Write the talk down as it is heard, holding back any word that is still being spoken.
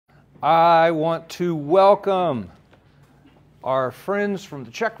I want to welcome our friends from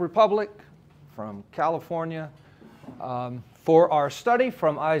the Czech Republic, from California, for our study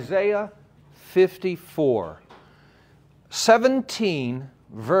from Isaiah 54. 17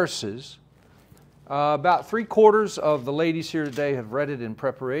 verses. About 3/4 of the ladies here today have read it in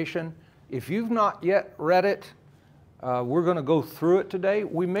preparation. If you've not yet read it, we're going to go through it today.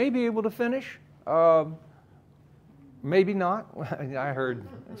 We may be able to finish. Maybe not. I heard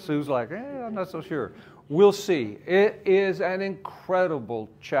Sue's like, I'm not so sure. We'll see. It is an incredible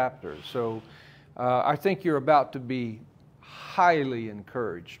chapter. So I think you're about to be highly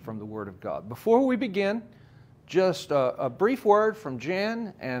encouraged from the Word of God. Before we begin, just a brief word from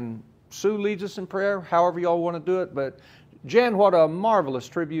Jan, and Sue leads us in prayer, however y'all want to do it. But Jan, what a marvelous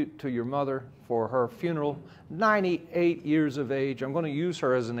tribute to your mother for her funeral, 98 years of age. I'm going to use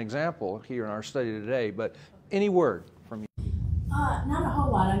her as an example here in our study today, but any word from you? Not a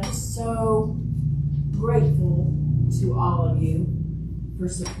whole lot. I'm just so grateful to all of you for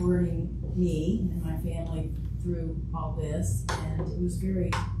supporting me and my family through all this, and it was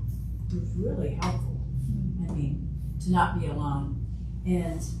really helpful. I mean, to not be alone.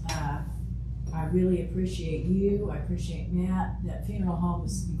 And I really appreciate you. I appreciate Matt. That funeral home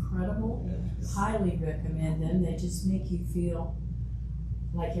is incredible. Yes. Highly recommend them. They just make you feel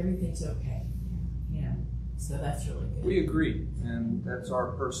like everything's okay. You know, so that's really good. We agree, and that's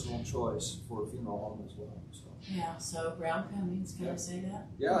our personal choice for a funeral home as well. So. Yeah, so Brown Cummings, can I say that?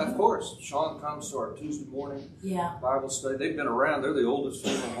 Yeah, of course. Sean comes to our Tuesday morning Bible study. They've been around. They're the oldest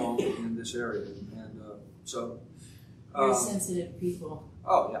funeral home in this area. And so... Very sensitive people.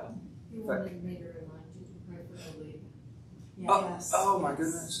 Oh, yeah. You wanted me to remind you to pray for Olivia. Yes. Oh, my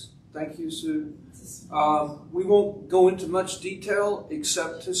goodness. Thank you, Sue. We won't go into much detail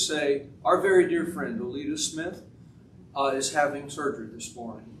except to say our very dear friend, Olita Smith, is having surgery this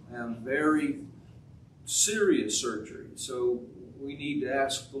morning, and very serious surgery. So we need to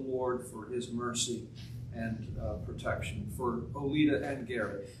ask the Lord for His mercy and protection for Olita and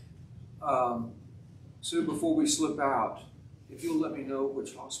Gary. Sue, before we slip out, if you'll let me know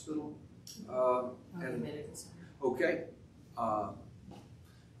which hospital. And medical center. Okay.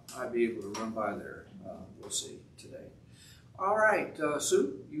 I'd be able to run by there. We'll see today. All right,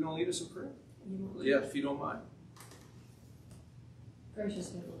 Sue, you going to lead us in prayer? Yeah, if you don't mind.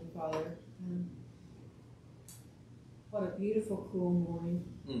 Gracious Heavenly Father, what a beautiful, cool morning.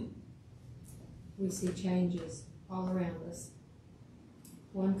 We see changes all around us.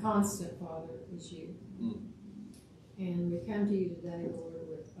 One constant, Father, is you. And we come to you today, Lord,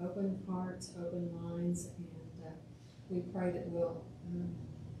 with open hearts, open minds, and we pray that we'll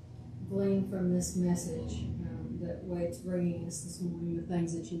glean from this message that way it's bringing us this morning, the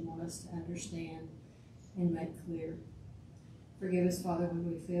things that you want us to understand and make clear. Forgive us, Father, when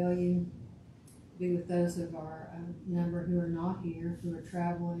we fail you. Be with those of our number who are not here, who are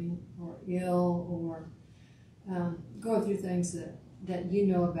traveling or ill or going through things that you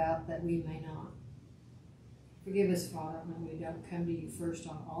know about that we may not. Forgive us, Father, when we don't come to you first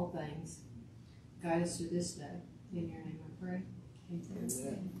on all things. Guide us through this day. In your name I pray.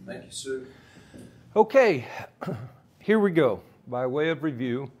 Amen. Thank you, Sue. Okay, here we go. By way of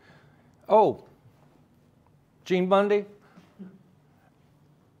review. Oh, Gene Bundy,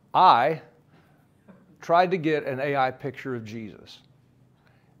 I tried to get an AI picture of Jesus,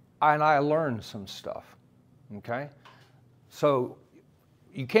 and I learned some stuff, okay? So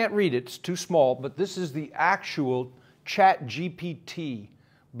you can't read it, it's too small, but this is the actual ChatGPT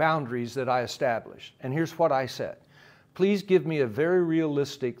boundaries that I established. And here's what I said. Please give me a very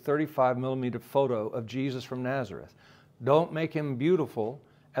realistic 35mm photo of Jesus from Nazareth. Don't make him beautiful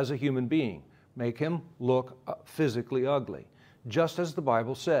as a human being. Make him look physically ugly. Just as the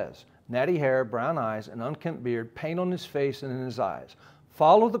Bible says, natty hair, brown eyes, an unkempt beard, paint on his face and in his eyes.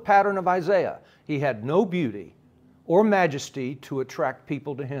 Follow the pattern of Isaiah. He had no beauty or majesty to attract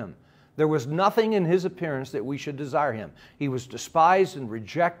people to him. There was nothing in his appearance that we should desire him. He was despised and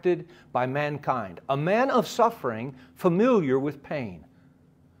rejected by mankind, a man of suffering, familiar with pain.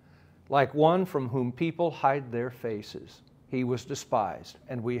 Like one from whom people hide their faces, he was despised,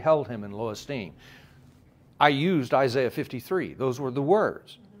 and we held him in low esteem. I used Isaiah 53. Those were the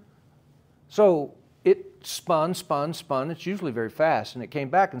words. So it spun. It's usually very fast, and it came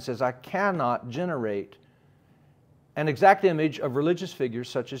back and says, I cannot generate an exact image of religious figures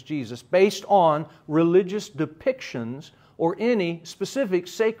such as Jesus based on religious depictions or any specific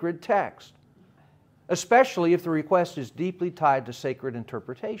sacred text, especially if the request is deeply tied to sacred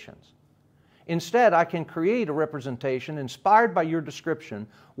interpretations. Instead, I can create a representation inspired by your description,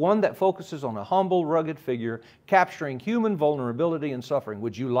 one that focuses on a humble, rugged figure, capturing human vulnerability and suffering.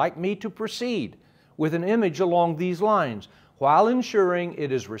 Would you like me to proceed with an image along these lines, while ensuring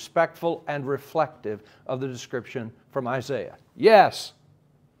it is respectful and reflective of the description from Isaiah? Yes.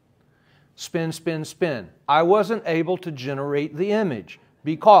 Spin, spin, spin. I wasn't able to generate the image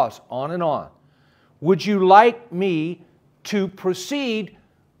because, on and on. Would you like me to proceed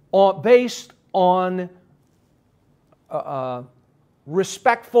based on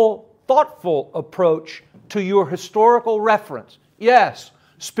respectful, thoughtful approach to your historical reference? Yes.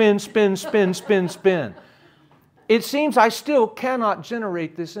 Spin, spin, spin, spin, spin. It seems I still cannot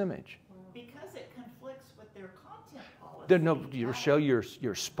generate this image. Because it conflicts with their content policy. No, Rochelle,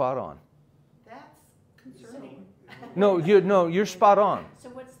 you're spot on. That's concerning. No, you're spot on. So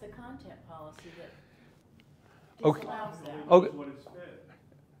what's the content policy that Okay. disallows that? Okay. What it's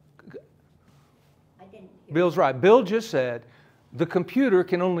fed. I didn't hear. Bill's right. Bill just said the computer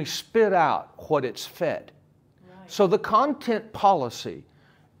can only spit out what it's fed. Right. So the content policy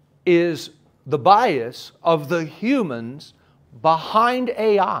is the bias of the humans behind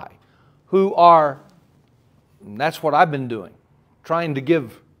AI who are, and that's what I've been doing, trying to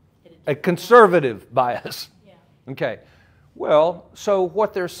give a conservative bias. Yeah. Okay. Well, so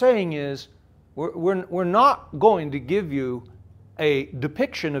what they're saying is we're not going to give you a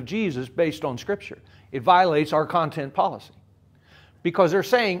depiction of Jesus based on Scripture. It violates our content policy. Because they're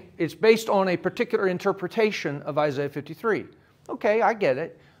saying it's based on a particular interpretation of Isaiah 53. Okay, I get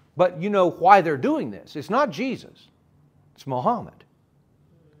it. But you know why they're doing this. It's not Jesus. It's Muhammad.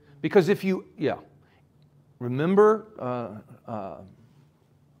 Because if you, remember,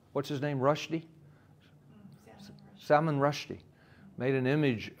 what's his name, Rushdie? Salman Rushdie made an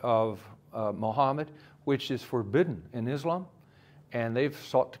image of Muhammad, which is forbidden in Islam, and they've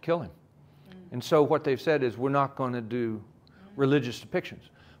sought to kill him. And so what they've said is we're not going to do religious depictions.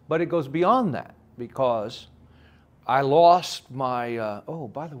 But it goes beyond that, because I lost my, oh,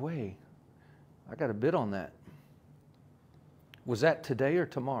 by the way, I got a bid on that. Was that today or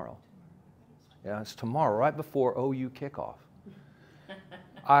tomorrow? Yeah, it's tomorrow, right before OU kickoff.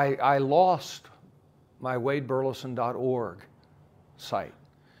 I lost my wadeburleson.org site,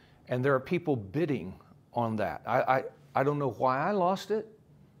 and there are people bidding on that. I don't know why I lost it.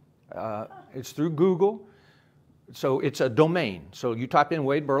 It's through Google. So it's a domain. So you type in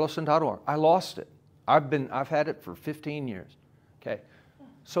wadeburleson.org. I lost it. I've had it for 15 years. Okay.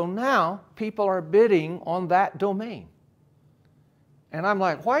 So now people are bidding on that domain. And I'm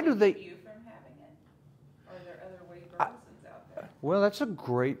like, why do they? You from having it? Or are there other Wade Burlesons out there? Well, that's a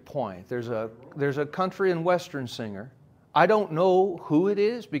great point. There's a country and western singer. I don't know who it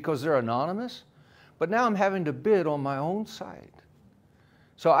is because they're anonymous, but now I'm having to bid on my own site.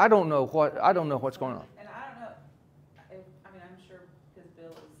 So I don't know what's going on. And I don't know, I'm sure because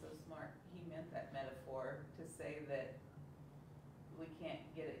Bill is so smart, he meant that metaphor to say that we can't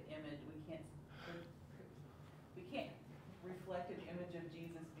get an image, we can't reflect an image of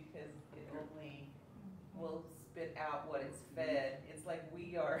Jesus because it only will spit out what it's fed. It's like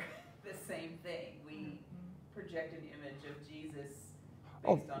we are the same thing. We project an image of Jesus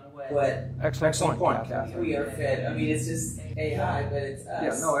based on what Excellent point, Kathy. we are fed. I mean, it's just AI, but it's us.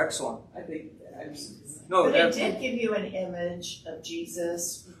 Yeah, no, excellent. I think. No, But it did give you an image of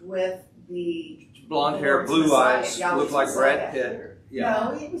Jesus with the blonde the hair, Lord's blue Messiah, eyes, Yahweh's looked like Messiah. Brad Pitt.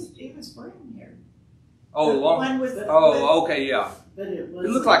 No, he was brown hair. Oh, The long. one with the- Oh, okay, yeah. But it was. It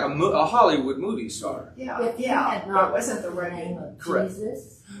looked like a Hollywood movie star. Yeah, If you yeah, had but not it wasn't the put right name of Correct.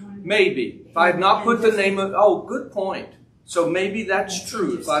 Jesus. Maybe. If I had not put the name of, oh, good point. So maybe that's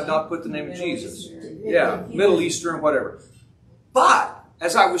true if I had not put the name of Jesus. Yeah, Middle Eastern, whatever. But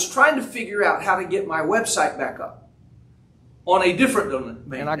as I was trying to figure out how to get my website back up on a different domain,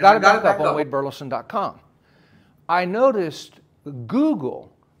 and I got it back up on wadeburleson.com, I noticed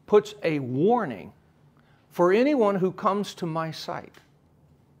Google puts a warning for anyone who comes to my site.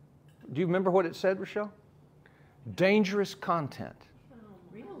 Do you remember what it said, Rochelle? Dangerous content.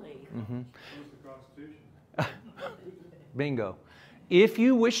 Really? Mm-hmm. What's the Constitution? Bingo. If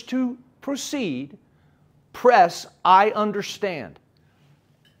you wish to proceed, press I understand.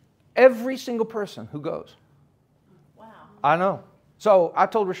 Every single person who goes. Wow. I know. So I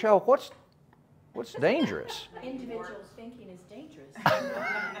told Rochelle, what's dangerous? Individual thinking is dangerous.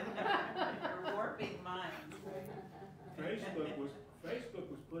 You're warping minds. Facebook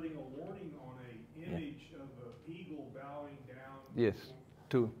was putting a warning on an image of an eagle bowing down. Yes.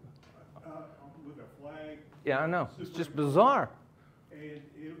 To With a flag. yeah, I know. It's just bizarre. And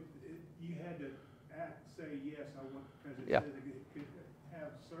you had to say yes. I want because it Yeah. said it could have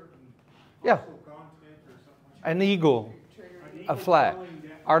certain Yeah. Cultural content or something like An eagle, that. a flag,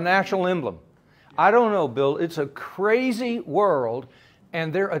 our national emblem. I don't know, Bill. It's a crazy world,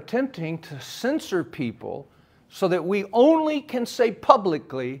 and they're attempting to censor people so that we only can say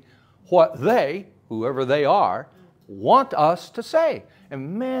publicly what they, whoever they are, want us to say.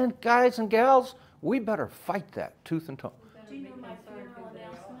 And man, guys and gals, we better fight that tooth and toe. Do you know my funeral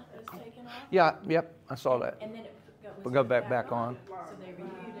announcement was taken off? Yeah, yep, I saw that. And then it We'll go back on. So they reviewed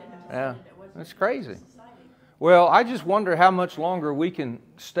it and Yeah, decided it wasn't. that's crazy. Society. Well, I just wonder how much longer we can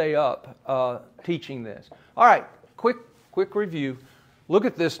stay up teaching this. All right, quick review. Look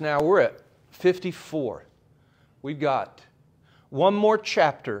at this now. We're at 54. We've got one more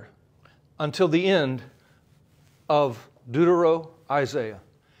chapter until the end of Deutero-Isaiah.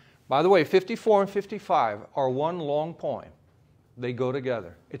 By the way, 54 and 55 are one long poem. They go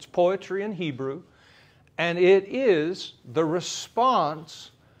together. It's poetry in Hebrew, and it is the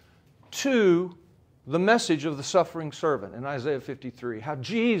response to the message of the suffering servant in Isaiah 53, how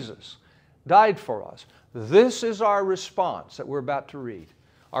Jesus died for us. This is our response that we're about to read,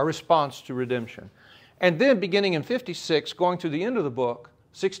 our response to redemption. And then beginning in 56, going to the end of the book,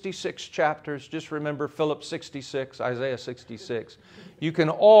 66 chapters, just remember Philip 66, Isaiah 66. You can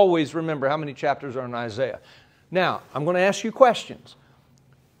always remember how many chapters are in Isaiah. Now, I'm going to ask you questions.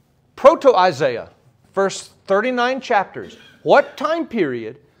 Proto-Isaiah, first 39 chapters, what time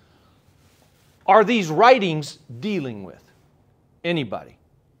period are these writings dealing with? Anybody?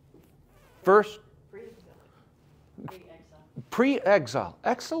 First? Pre-exile.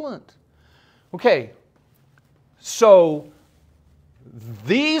 Excellent. Okay. So,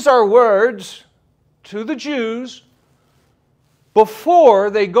 these are words to the Jews before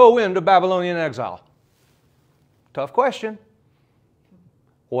they go into Babylonian exile. Tough question.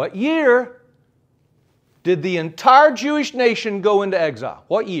 What year did the entire Jewish nation go into exile?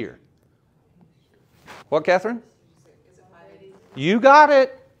 What year? What, Catherine? You got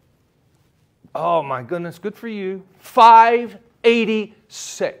it. Oh my goodness, good for you.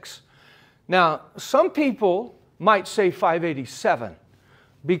 586. Now, some people might say 587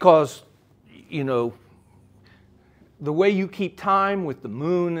 because, you know, the way you keep time with the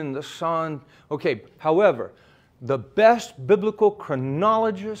moon and the sun. Okay, however, the best biblical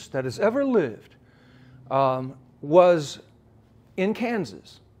chronologist that has ever lived was in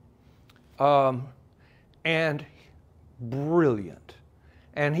Kansas. And brilliant.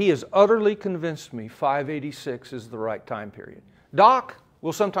 And he has utterly convinced me 586 is the right time period. Doc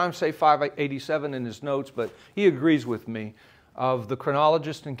will sometimes say 587 in his notes, but he agrees with me, of the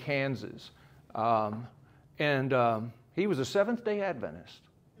chronologist in Kansas. He was a Seventh-day Adventist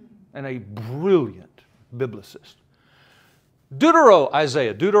and a brilliant biblicist.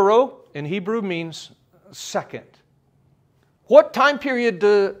 Deutero-Isaiah. Deutero in Hebrew means second. What time period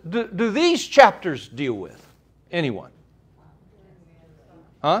do these chapters deal with? Anyone?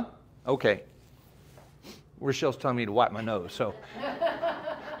 Huh? Okay. Rochelle's telling me to wipe my nose, so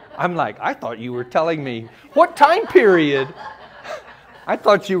I'm like, I thought you were telling me what time period. I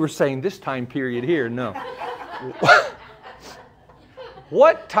thought you were saying this time period here. No.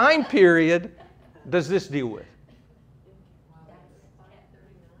 What time period does this deal with?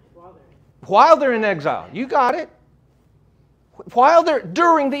 While they're in exile. You got it. While they're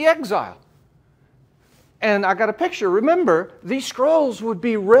during the exile. And I got a picture. Remember, these scrolls would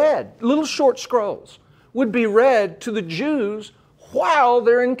be read, little short scrolls, would be read to the Jews while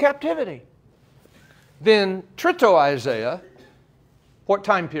they're in captivity. Then Trito-Isaiah, what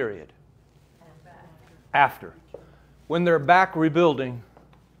time period? After. When they're back rebuilding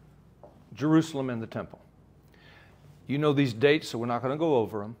Jerusalem and the temple. You know these dates, so we're not going to go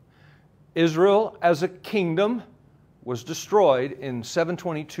over them. Israel as a kingdom was destroyed in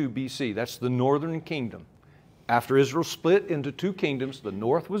 722 BC. That's the northern kingdom. After Israel split into two kingdoms, the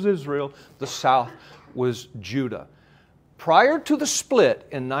north was Israel, the south was Judah. Prior to the split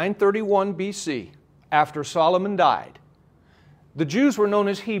in 931 BC, after Solomon died, the Jews were known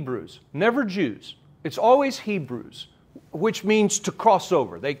as Hebrews, never Jews. It's always Hebrews, which means to cross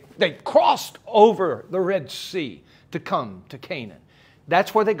over. They crossed over the Red Sea to come to Canaan.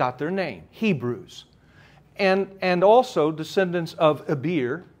 That's where they got their name, Hebrews. And also descendants of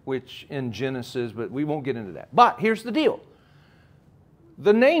Ebir, which in Genesis, but we won't get into that. But here's the deal.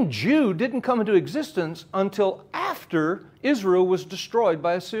 The name Jew didn't come into existence until after Israel was destroyed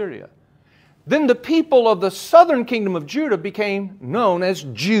by Assyria. Then the people of the southern kingdom of Judah became known as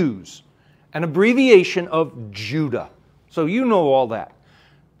Jews, an abbreviation of Judah. So you know all that.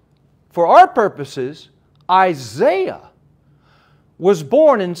 For our purposes, Isaiah was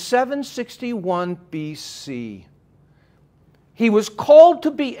born in 761 BC. He was called to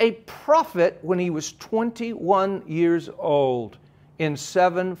be a prophet when he was 21 years old in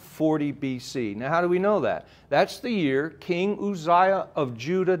 740 BC. Now, how do we know that? That's the year King Uzziah of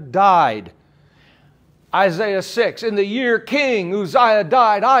Judah died. Isaiah 6, in the year King Uzziah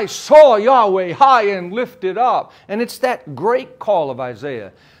died, I saw Yahweh high and lifted up. And it's that great call of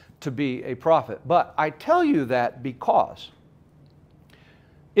Isaiah to be a prophet. But I tell you that because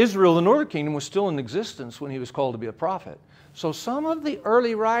Israel, the northern kingdom, was still in existence when he was called to be a prophet. So some of the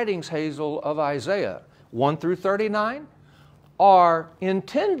early writings, Hazel, of Isaiah, 1 through 39, are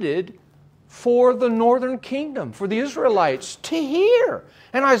intended for the northern kingdom, for the Israelites to hear.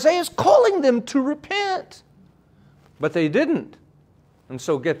 And Isaiah's calling them to repent. But they didn't. And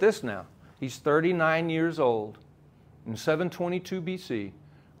so get this now. He's 39 years old in 722 BC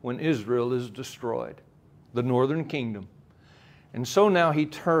when Israel is destroyed, the northern kingdom. And so now he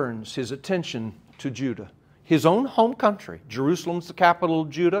turns his attention to Judah, his own home country. Jerusalem's the capital of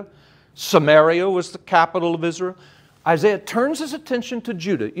Judah. Samaria was the capital of Israel. Isaiah turns his attention to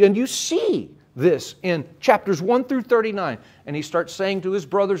Judah. And you see this in chapters 1 through 39. And he starts saying to his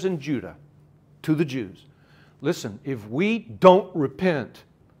brothers in Judah, to the Jews, listen, if we don't repent,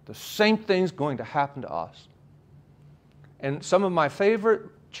 the same thing's going to happen to us. And some of my favorite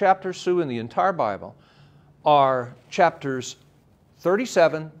chapters, Sue, in the entire Bible are chapters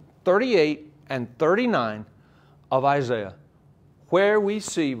 37, 38, and 39 of Isaiah, where we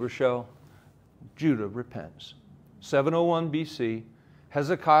see, Rochelle, Judah repents. 701 BC,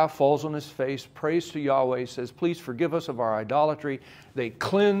 Hezekiah falls on his face, prays to Yahweh, says, please forgive us of our idolatry. They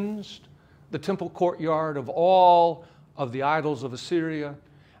cleansed the temple courtyard of all of the idols of Assyria,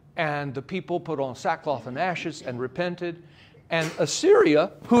 and the people put on sackcloth and ashes and repented. And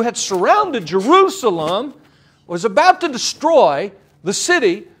Assyria, who had surrounded Jerusalem, was about to destroy the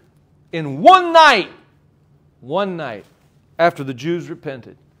city in one night after the Jews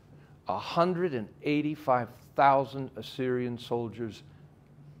repented. 185,000 Assyrian soldiers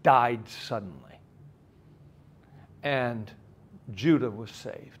died suddenly. And Judah was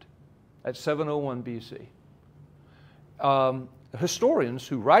saved at 701 BC. Historians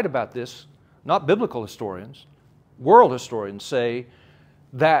who write about this, not biblical historians, world historians, say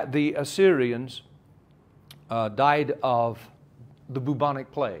that the Assyrians died of the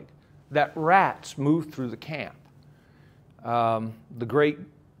bubonic plague, that rats moved through the camp. The great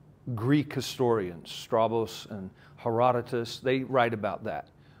Greek historians, Strabos and Herodotus, they write about that.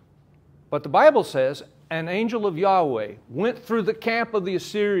 But the Bible says, an angel of Yahweh went through the camp of the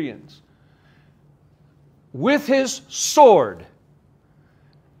Assyrians with his sword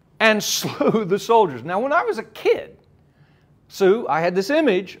and slew the soldiers. Now, when I was a kid, Sue, I had this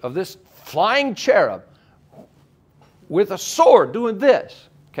image of this flying cherub with a sword doing this.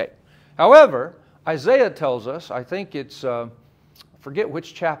 Okay. However, Isaiah tells us, I think it's, I forget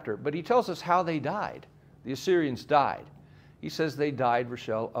which chapter, but he tells us how they died. The Assyrians died. He says they died,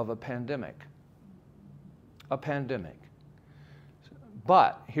 Rochelle, of a pandemic. A pandemic.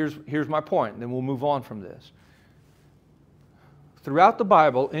 But here's my point, and then we'll move on from this. Throughout the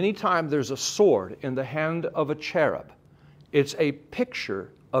Bible, anytime there's a sword in the hand of a cherub, it's a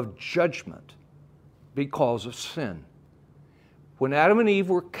picture of judgment because of sin. When Adam and Eve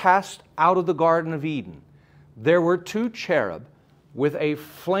were cast out of the Garden of Eden, there were two cherub with a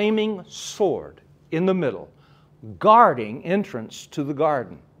flaming sword in the middle, guarding entrance to the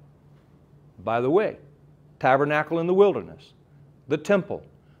garden. By the way, tabernacle in the wilderness, the temple,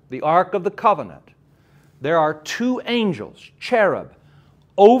 the Ark of the Covenant. There are two angels, cherub,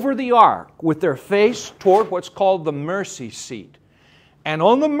 over the ark with their face toward what's called the mercy seat. And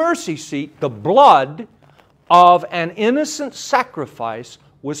on the mercy seat, the blood of an innocent sacrifice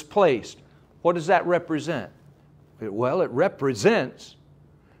was placed. What does that represent? Well, it represents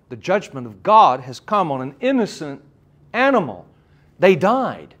the judgment of God has come on an innocent animal. They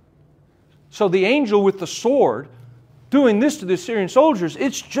died. So the angel with the sword doing this to the Assyrian soldiers,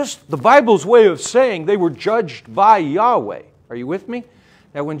 it's just the Bible's way of saying they were judged by Yahweh. Are you with me?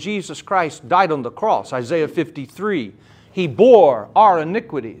 Now, when Jesus Christ died on the cross, Isaiah 53, He bore our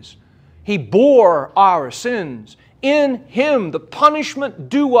iniquities. He bore our sins. In Him, the punishment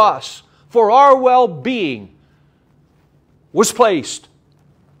due us for our well-being was placed.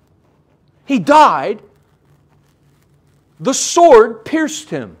 He died. The sword pierced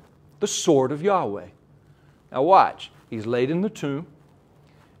Him. The sword of Yahweh. Now watch. He's laid in the tomb.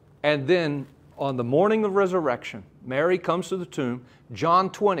 And then on the morning of resurrection, Mary comes to the tomb. John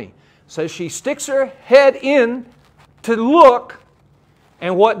 20 says she sticks her head in to look.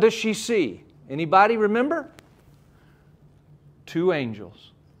 And what does she see? Anybody remember? Two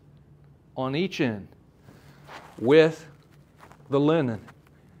angels on each end with the linen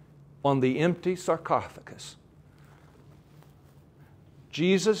on the empty sarcophagus.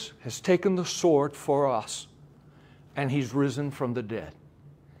 Jesus has taken the sword for us, and He's risen from the dead.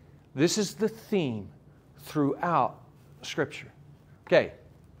 This is the theme throughout Scripture. Okay,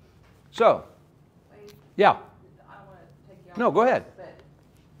 so, yeah. No, go ahead.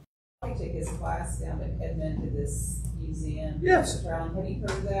 I took his class down at Edmond to this museum. Yes. Have you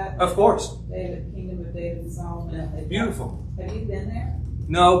heard of that? Of course. David, Kingdom of David and Solomon. Beautiful. Have you been there?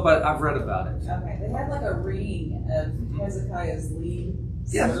 No, but I've read about it. Okay. They had like a ring of Hezekiah's lead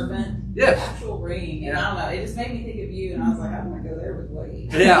Yes. servant. Yes. Actual ring. And Yeah. I don't know, it just made me think of you, and I was like, I want to go there with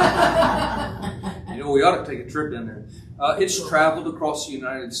Wade. Yeah. You know, we ought to take a trip down there. It's traveled across the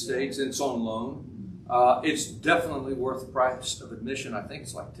United States, and it's on loan. It's definitely worth the price of admission. I think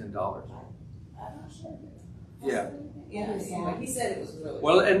it's like $10. I'm not sure. Yeah. Yeah, anyway, he said it was really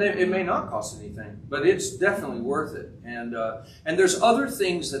Well, and it may not cost anything, but it's definitely worth it. And there's other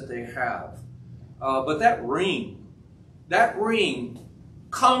things that they have. But that ring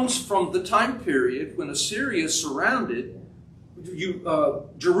comes from the time period when Assyria surrounded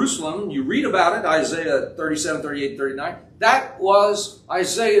Jerusalem. You read about it, Isaiah 37, 38, 39. That was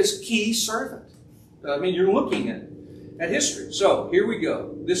Isaiah's key servant. I mean, you're looking at history. So here we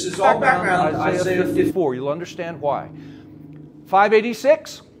go. This is all background. Isaiah 54. You'll understand why.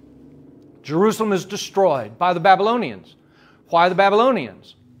 586, Jerusalem is destroyed by the Babylonians. Why the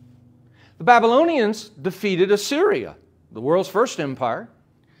Babylonians? The Babylonians defeated Assyria, the world's first empire.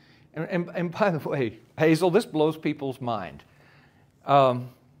 And by the way, Hazel, this blows people's mind. The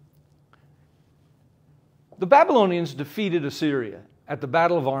Babylonians defeated Assyria at the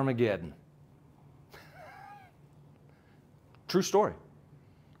Battle of Armageddon. True story.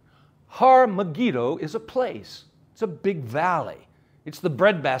 Har Megiddo is a place. It's a big valley. It's the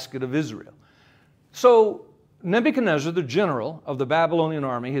breadbasket of Israel. So Nebuchadnezzar, the general of the Babylonian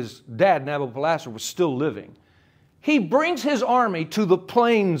army, his dad Nabopolassar was still living. He brings his army to the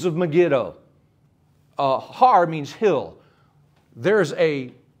plains of Megiddo. Har means hill. There's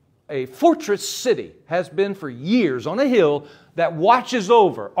a fortress city, has been for years, on a hill that watches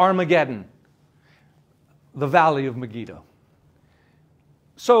over Armageddon, the valley of Megiddo.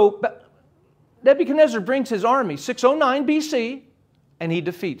 So Nebuchadnezzar brings his army 609 BC, and he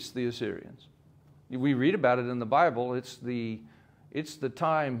defeats the Assyrians. We read about it in the Bible. It's the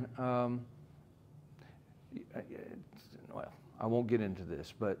time. Well, I won't get into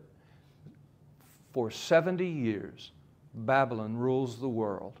this, but for 70 years, Babylon rules the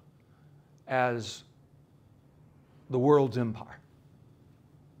world as the world's empire.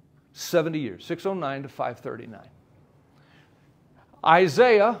 70 years, 609 to 539.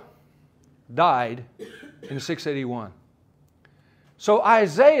 Isaiah died in 681. So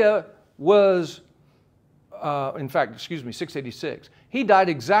Isaiah was, in fact, 686. He died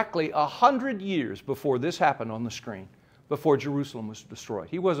exactly 100 years before this happened on the screen, before Jerusalem was destroyed.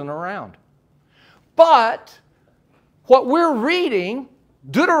 He wasn't around. But what we're reading,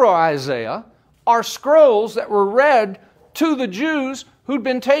 Deutero-Isaiah, are scrolls that were read to the Jews who'd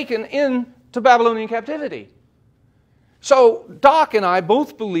been taken into Babylonian captivity. So Doc and I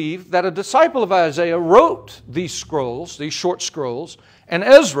both believe that a disciple of Isaiah wrote these scrolls, these short scrolls, and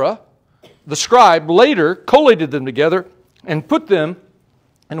Ezra, the scribe, later collated them together and put them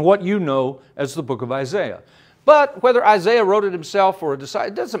in what you know as the book of Isaiah. But whether Isaiah wrote it himself or a disciple,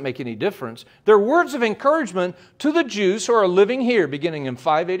 it doesn't make any difference. They're words of encouragement to the Jews who are living here, beginning in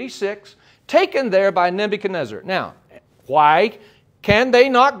 586, taken there by Nebuchadnezzar. Now, why can they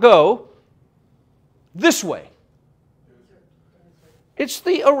not go this way? It's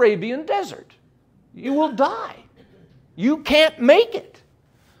the Arabian desert. You will die. You can't make it.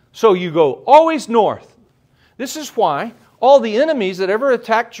 So you go always north. This is why all the enemies that ever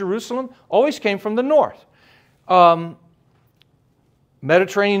attacked Jerusalem always came from the north.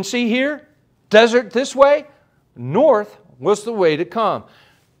 Mediterranean Sea here, desert this way, north was the way to come.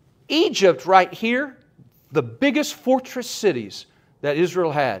 Egypt right here, the biggest fortress cities that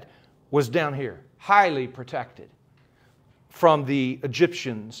Israel had was down here, highly protected from the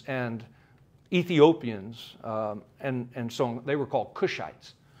Egyptians and Ethiopians and so on. They were called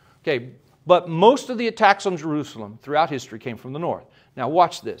Cushites. Okay, but most of the attacks on Jerusalem throughout history came from the north. Now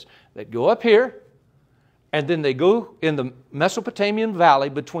watch this. They'd go up here, and then they go in the Mesopotamian valley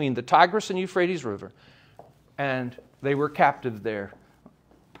between the Tigris and Euphrates River, and they were captive there.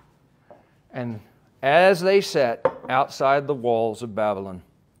 And as they sat outside the walls of Babylon,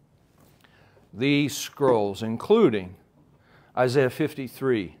 these scrolls, including Isaiah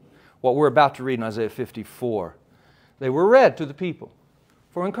 53, what we're about to read in Isaiah 54, they were read to the people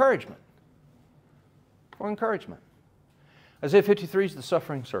for encouragement. For encouragement. Isaiah 53 is the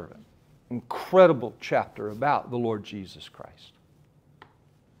suffering servant. Incredible chapter about the Lord Jesus Christ.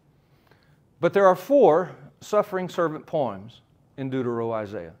 But there are 4 suffering servant poems in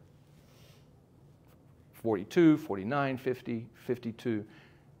Deutero-Isaiah. 42, 49, 50, 52.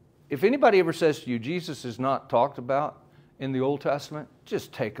 If anybody ever says to you, Jesus is not talked about in the Old Testament,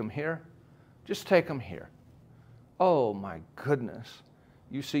 just take them here. Just take them here. Oh my goodness.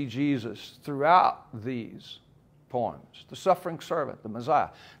 You see Jesus throughout these poems. The suffering servant, the Messiah.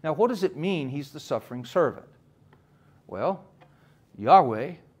 Now what does it mean he's the suffering servant? Well,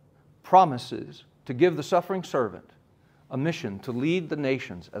 Yahweh promises to give the suffering servant a mission to lead the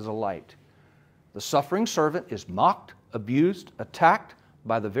nations as a light. The suffering servant is mocked, abused, attacked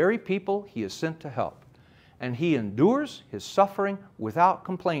by the very people he is sent to help. And he endures his suffering without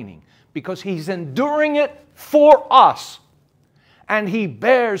complaining because he's enduring it for us. And he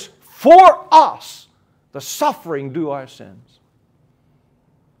bears for us the suffering due our sins.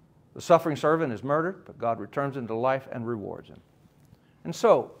 The suffering servant is murdered, but God returns him to life and rewards him. And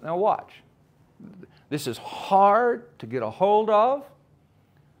so, now watch. This is hard to get a hold of,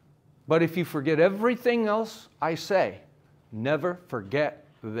 but if you forget everything else I say, never forget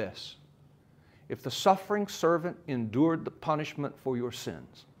this. If the suffering servant endured the punishment for your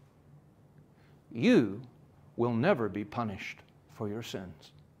sins, you will never be punished for your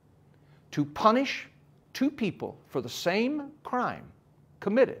sins. To punish 2 people for the same crime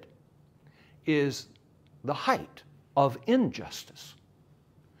committed is the height of injustice.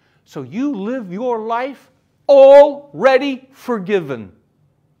 So you live your life already forgiven.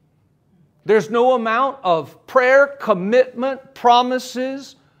 There's no amount of prayer, commitment,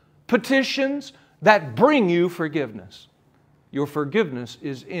 promises, petitions that bring you forgiveness. Your forgiveness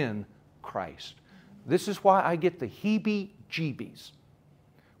is in Christ. This is why I get the heebie-jeebies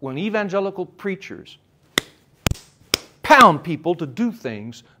when evangelical preachers pound people to do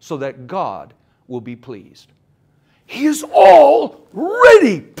things so that God will be pleased. He is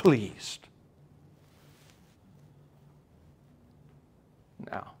already pleased.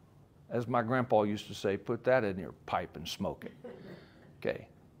 Now, as my grandpa used to say, put that in your pipe and smoke it. Okay.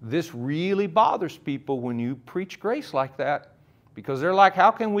 This really bothers people when you preach grace like that, because they're like,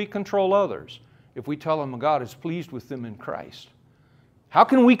 how can we control others if we tell them God is pleased with them in Christ? How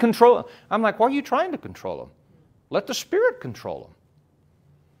can we control them? I'm like, why are you trying to control them? Let the Spirit control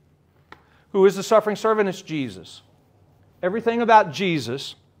them. Who is the suffering servant? It's Jesus. Everything about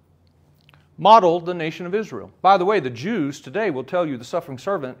Jesus modeled the nation of Israel. By the way, the Jews today will tell you the suffering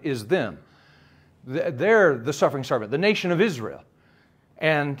servant is them. They're the suffering servant, the nation of Israel.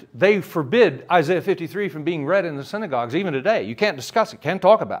 And they forbid Isaiah 53 from being read in the synagogues even today. You can't discuss it, can't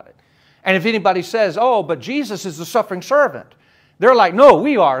talk about it. And if anybody says, oh, but Jesus is the suffering servant, they're like, no,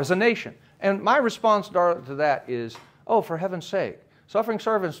 we are as a nation. And my response to that is, oh, for heaven's sake, suffering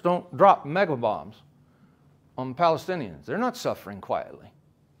servants don't drop mega bombs on Palestinians. They're not suffering quietly.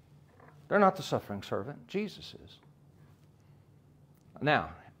 They're not the suffering servant. Jesus is. Now,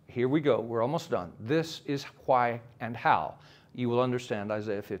 here we go. We're almost done. This is why and how you will understand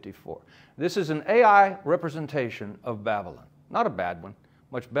Isaiah 54. This is an AI representation of Babylon. Not a bad one.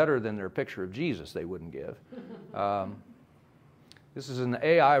 Much better than their picture of Jesus they wouldn't give. This is an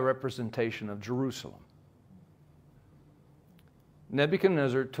AI representation of Jerusalem.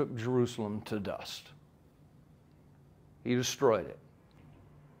 Nebuchadnezzar took Jerusalem to dust. He destroyed it.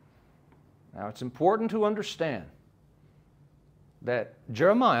 Now it's important to understand that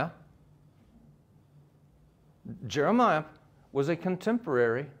Jeremiah was a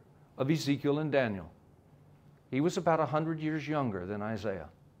contemporary of Ezekiel and Daniel. He was about 100 years younger than Isaiah.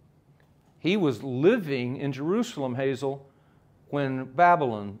 He was living in Jerusalem, Hazel, when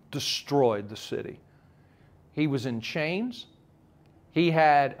Babylon destroyed the city. He was in chains. He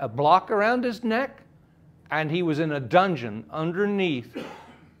had a block around his neck, and he was in a dungeon underneath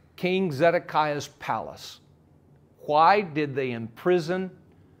King Zedekiah's palace. Why did they imprison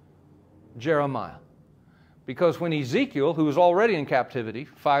Jeremiah? Because when Ezekiel, who was already in captivity,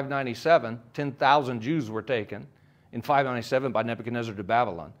 597, 10,000 Jews were taken in 597 by Nebuchadnezzar to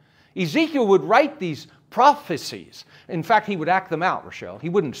Babylon. Ezekiel would write these prophecies. In fact, he would act them out, Rochelle. He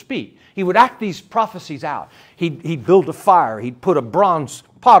wouldn't speak. He would act these prophecies out. He'd build a fire. He'd put a bronze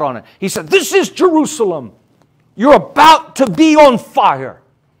pot on it. He said, this is Jerusalem. You're about to be on fire.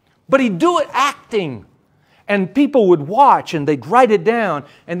 But he'd do it acting. And people would watch and they'd write it down.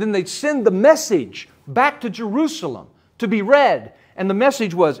 And then they'd send the message back to Jerusalem to be read. And the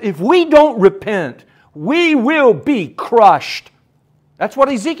message was, if we don't repent, we will be crushed. That's what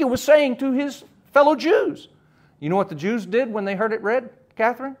Ezekiel was saying to his fellow Jews. You know what the Jews did when they heard it read,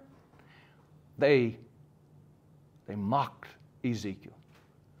 Catherine? They They mocked Ezekiel.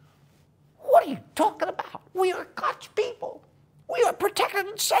 What are you talking about? We are God's people. We are protected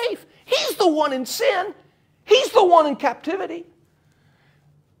and safe. He's the one in sin. He's the one in captivity.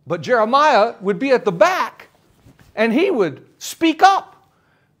 But Jeremiah would be at the back, and he would speak up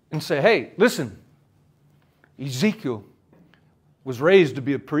and say, hey, listen, Ezekiel was raised to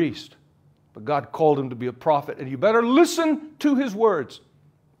be a priest, but God called him to be a prophet, and you better listen to his words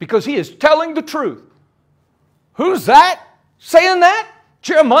because he is telling the truth. Who's that saying that?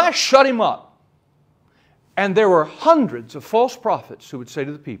 Jeremiah, shut him up. And there were hundreds of false prophets who would say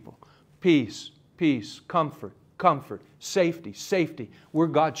to the people, peace, peace, comfort, comfort, safety, safety. We're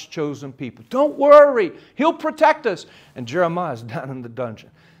God's chosen people. Don't worry. He'll protect us. And Jeremiah's down in the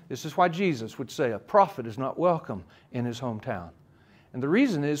dungeon. This is why Jesus would say a prophet is not welcome in his hometown. And the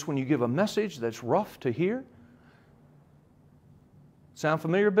reason is when you give a message that's rough to hear. Sound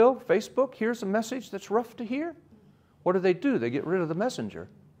familiar, Bill? Facebook, here's a message that's rough to hear. What do? They get rid of the messenger.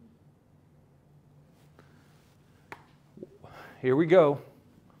 Here we go.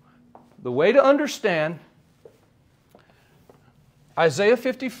 The way to understand Isaiah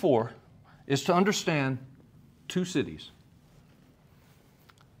 54 is to understand two cities.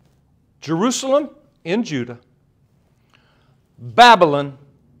 Jerusalem in Judah, Babylon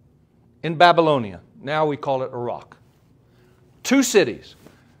in Babylonia. Now we call it Iraq. Two cities.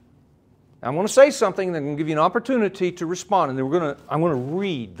 Now I'm going to say something that can give you an opportunity to respond, and then I'm going to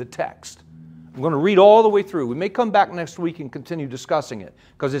read the text. I'm going to read all the way through. We may come back next week and continue discussing it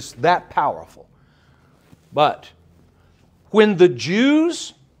because it's that powerful. But when the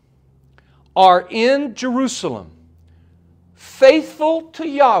Jews are in Jerusalem, faithful to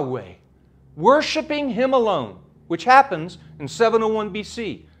Yahweh, worshiping Him alone, which happens in 701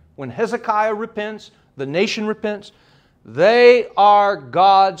 BC, when Hezekiah repents, the nation repents, they are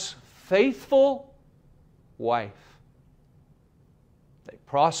God's faithful wife. They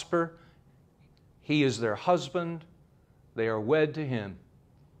prosper. He is their husband. They are wed to Him.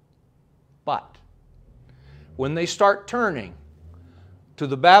 But when they start turning to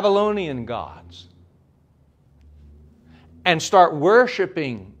the Babylonian gods and start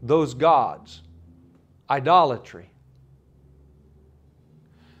worshiping those gods, idolatry,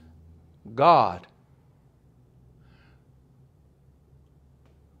 God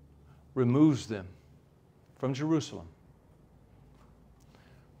removes them from Jerusalem,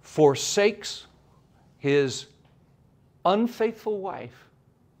 forsakes His unfaithful wife,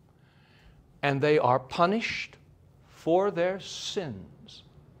 and they are punished for their sins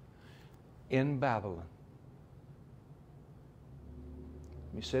in Babylon.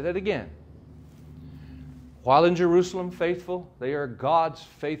 Let me say that again. While in Jerusalem faithful, they are God's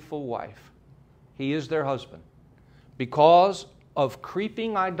faithful wife. He is their husband. Because of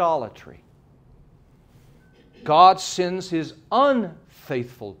creeping idolatry, God sends His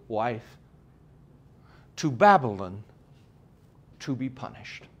unfaithful wife to Babylon to be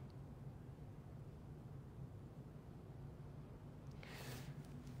punished.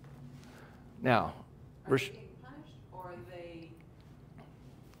 Now, are they being punished, or are they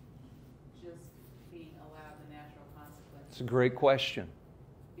just being allowed the natural consequences? it's a great question.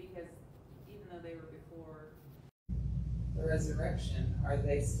 Because even though they were before The resurrection, are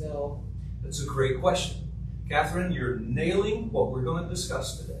they still? That's a great question. Catherine, you're nailing what we're going to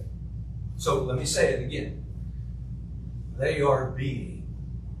discuss today. So let me say it again. They are being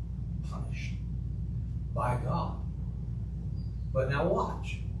punished by God. But now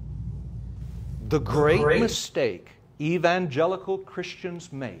watch. The great mistake evangelical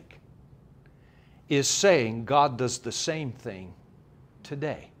Christians make is saying God does the same thing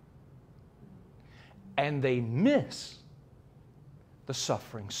today. And they miss the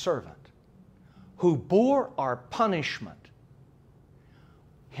suffering servant who bore our punishment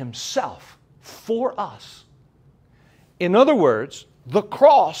Himself for us. In other words, the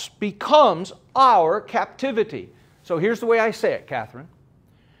cross becomes our captivity. So here's the way I say it, Catherine.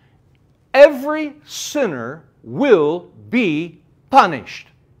 Every sinner will be punished.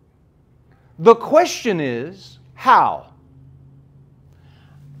 The question is, how?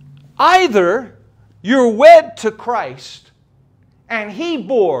 Either you're wed to Christ and He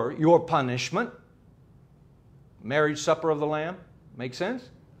bore your punishment, marriage supper of the Lamb, make sense?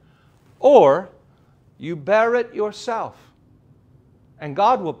 Or you bear it yourself and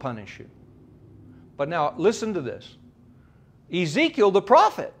God will punish you. But now listen to this. Ezekiel the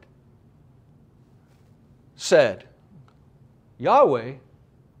prophet said, Yahweh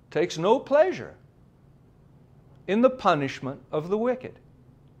takes no pleasure in the punishment of the wicked.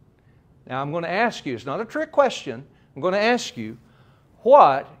 Now I'm going to ask you, it's not a trick question, I'm going to ask you,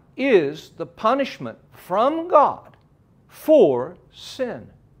 what is the punishment from God for sin?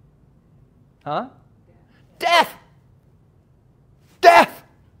 Huh? Death. Death.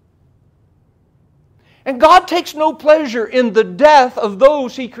 And God takes no pleasure in the death of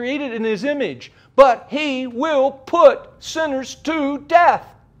those He created in His image, but He will put sinners to death.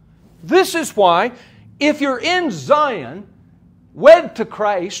 This is why, if you're in Zion, wed to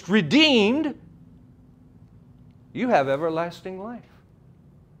Christ, redeemed, you have everlasting life.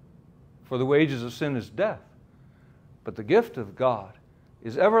 For the wages of sin is death, but the gift of God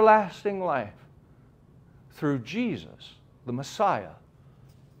is everlasting life through Jesus, the Messiah,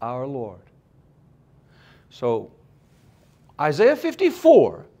 our Lord. So, Isaiah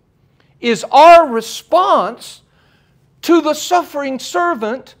 54 is our response to the suffering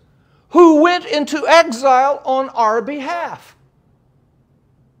servant who went into exile on our behalf.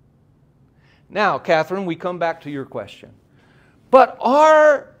 Now, Catherine, we come back to your question. But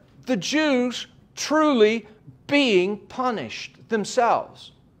are the Jews truly being punished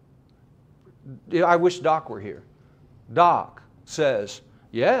themselves? I wish Doc were here. Doc says,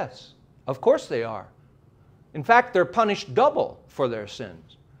 yes, of course they are. In fact, they're punished double for their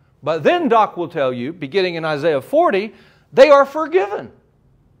sins. But then Doc will tell you, beginning in Isaiah 40, they are forgiven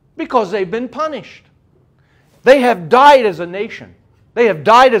because they've been punished. They have died as a nation. They have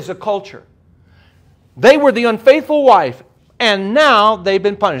died as a culture. They were the unfaithful wife, and now they've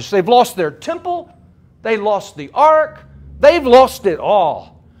been punished. They've lost their temple. They lost the ark. They've lost it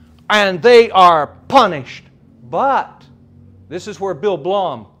all. And they are punished. But this is where Bill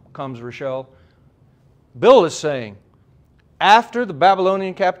Blom comes, Rochelle. Bill is saying, after the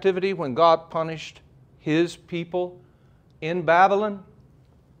Babylonian captivity, when God punished His people in Babylon,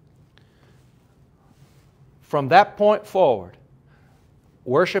 from that point forward,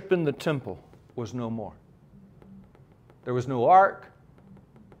 worship in the temple was no more. There was no ark.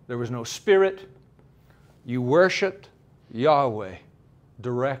 There was no spirit. You worshiped Yahweh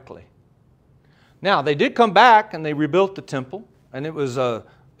directly. Now, they did come back and they rebuilt the temple, and it was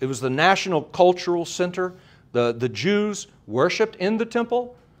the national cultural center. The Jews worshipped in the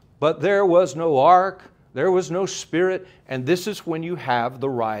temple, but there was no ark, there was no spirit, and this is when you have the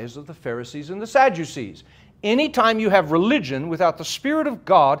rise of the Pharisees and the Sadducees. Anytime you have religion without the Spirit of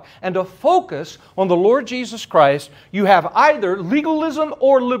God and a focus on the Lord Jesus Christ, you have either legalism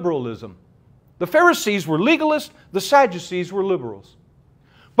or liberalism. The Pharisees were legalists, the Sadducees were liberals.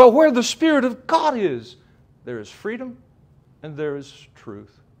 But where the Spirit of God is, there is freedom and there is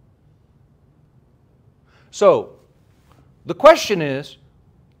truth. So, the question is,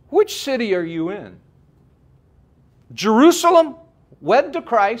 which city are you in? Jerusalem, wed to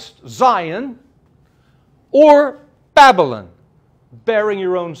Christ, Zion, or Babylon, bearing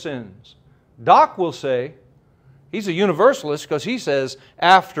your own sins? Doc will say, he's a universalist because he says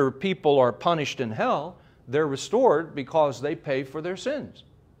after people are punished in hell, they're restored because they pay for their sins.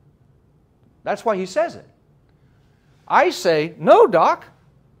 That's why he says it. I say, no, Doc,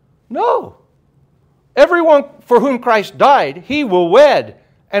 no. Everyone for whom Christ died, He will wed,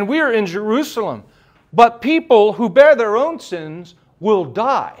 and we are in Jerusalem. But people who bear their own sins will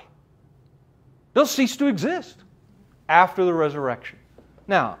die. They'll cease to exist after the resurrection.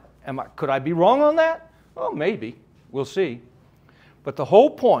 Now, could I be wrong on that? Well, maybe. We'll see. But the whole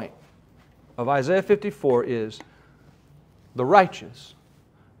point of Isaiah 54 is the righteous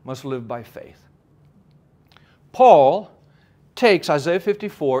must live by faith. Paul takes Isaiah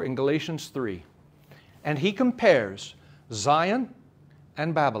 54 in Galatians 3, and he compares Zion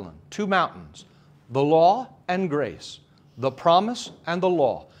and Babylon, two mountains, the law and grace, the promise and the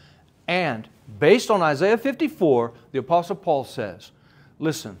law. And based on Isaiah 54, the Apostle Paul says,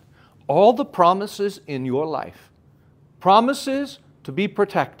 listen, all the promises in your life, promises to be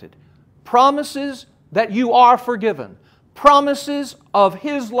protected, promises that you are forgiven, promises of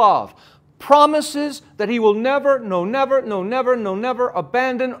His love, promises that He will never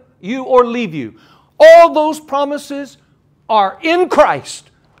abandon you or leave you. All those promises are in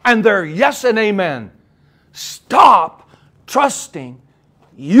Christ, and they're yes and amen. Stop trusting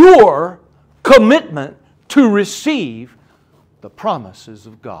your commitment to receive the promises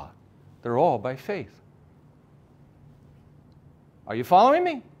of God. They're all by faith. Are you following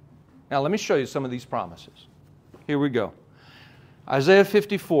me? Now let me show you some of these promises. Here we go. Isaiah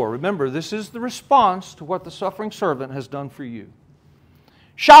 54. Remember, this is the response to what the suffering servant has done for you.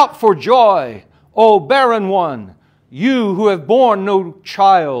 Shout for joy, O barren one, you who have borne no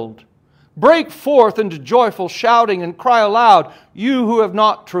child. Break forth into joyful shouting and cry aloud, you who have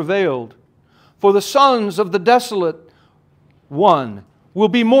not travailed. For the sons of the desolate one will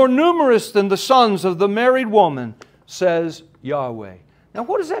be more numerous than the sons of the married woman, says Yahweh. Now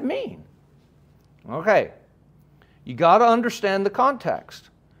what does that mean? Okay. You got to understand the context.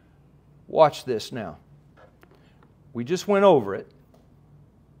 Watch this now. We just went over it.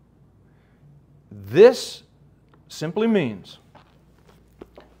 This simply means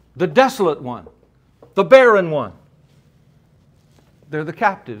the desolate one, the barren one. They're the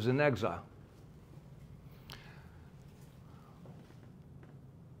captives in exile.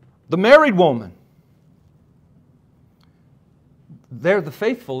 The married woman, they're the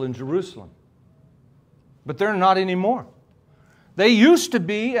faithful in Jerusalem. But they're not anymore. They used to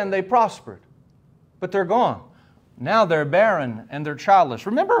be and they prospered, but they're gone. Now they're barren and they're childless.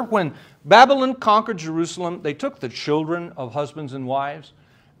 Remember when Babylon conquered Jerusalem, they took the children of husbands and wives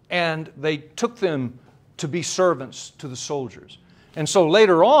and they took them to be servants to the soldiers. And so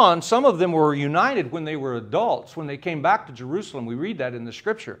later on, some of them were united when they were adults, when they came back to Jerusalem. We read that in the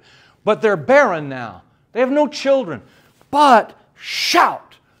Scripture. But they're barren now. They have no children. But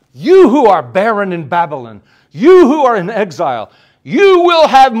shout, you who are barren in Babylon, you who are in exile, you will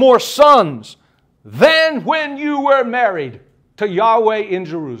have more sons than when you were married to Yahweh in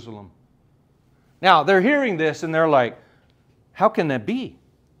Jerusalem. Now, they're hearing this and they're like, how can that be?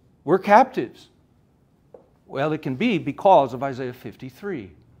 We're captives. Well, it can be because of Isaiah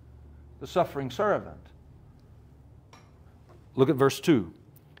 53, the suffering servant. Look at verse 2.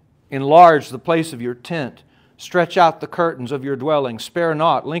 Enlarge the place of your tent. Stretch out the curtains of your dwelling. Spare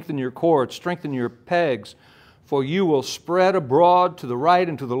not. Lengthen your cords. Strengthen your pegs. For you will spread abroad to the right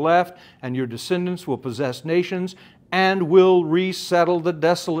and to the left, and your descendants will possess nations and will resettle the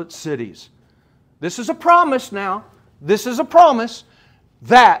desolate cities. This is a promise now. This is a promise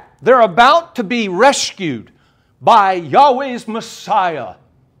that they're about to be rescued by Yahweh's Messiah.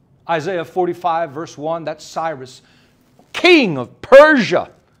 Isaiah 45 verse 1, that's Cyrus, king of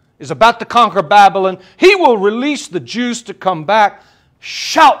Persia, is about to conquer Babylon. He will release the Jews to come back.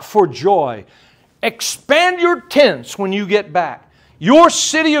 Shout for joy. Expand your tents when you get back. Your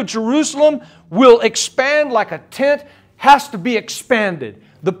city of Jerusalem will expand like a tent has to be expanded.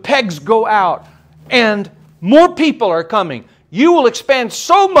 The pegs go out and more people are coming. You will expand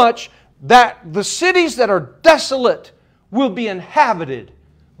so much that the cities that are desolate will be inhabited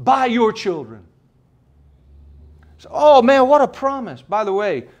by your children. So, oh man, what a promise. By the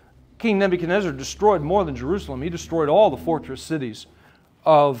way, King Nebuchadnezzar destroyed more than Jerusalem. He destroyed all the fortress cities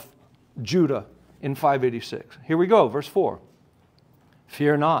of Judah in 586. Here we go, verse 4.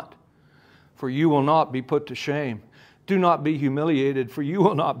 Fear not, for you will not be put to shame. Do not be humiliated, for you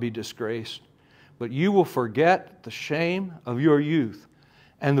will not be disgraced. But you will forget the shame of your youth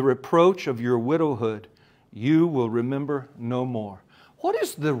and the reproach of your widowhood. You will remember no more. What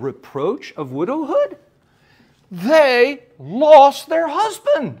is the reproach of widowhood? They lost their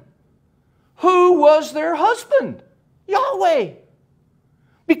husband. Who was their husband? Yahweh.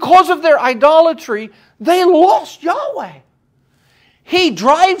 Because of their idolatry, they lost Yahweh. He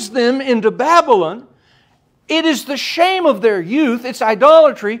drives them into Babylon. It is the shame of their youth. It's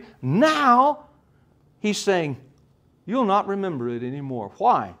idolatry. Now, He's saying, you'll not remember it anymore.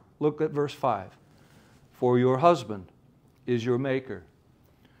 Why? Look at verse 5. For your husband is your maker,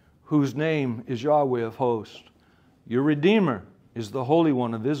 whose name is Yahweh of hosts. Your Redeemer is the Holy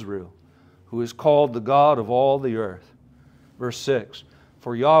One of Israel, who is called the God of all the earth. Verse 6.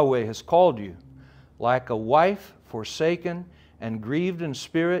 For Yahweh has called you like a wife forsaken and grieved in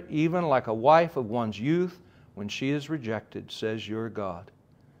spirit, even like a wife of one's youth when she is rejected, says your God.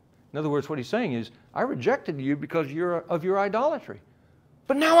 In other words, what He's saying is, I rejected you because of your idolatry.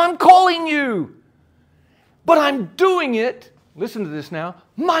 But now I'm calling you. But I'm doing it, listen to this now,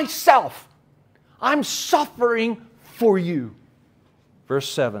 myself. I'm suffering for you.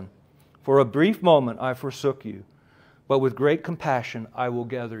 Verse 7. For a brief moment I forsook you, but with great compassion I will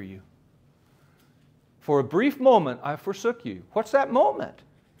gather you. For a brief moment I forsook you. What's that moment?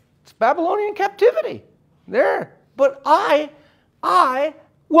 It's Babylonian captivity. There. But I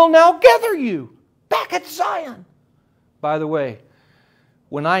will now gather you back at Zion. By the way,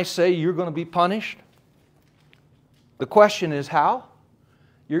 when I say you're going to be punished, the question is how?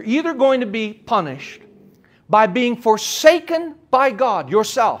 You're either going to be punished by being forsaken by God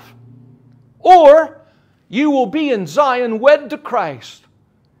yourself, or you will be in Zion wed to Christ,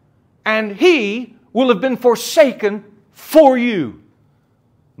 and He will have been forsaken for you.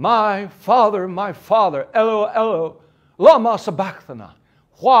 My Father, Elo, Elo, lama sabachthani.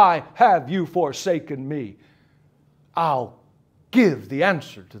 Why have you forsaken me? I'll give the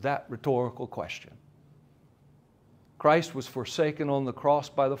answer to that rhetorical question. Christ was forsaken on the cross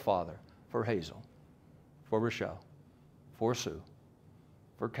by the Father for Hazel, for Rochelle, for Sue,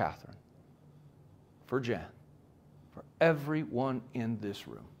 for Catherine, for Jan, for everyone in this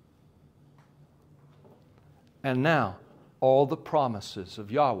room. And now, all the promises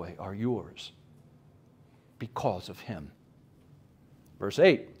of Yahweh are yours because of Him. Verse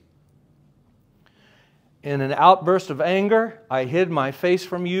 8. In an outburst of anger, I hid my face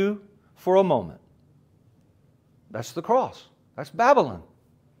from you for a moment. That's the cross. That's Babylon.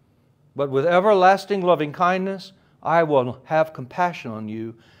 But with everlasting loving kindness, I will have compassion on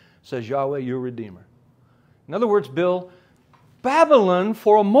you, says Yahweh, your Redeemer. In other words, Bill, Babylon,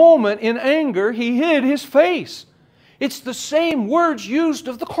 for a moment in anger, he hid his face. It's the same words used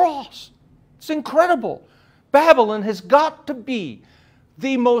of the cross. It's incredible. Babylon has got to be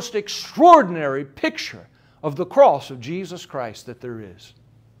the most extraordinary picture of the cross of Jesus Christ that there is.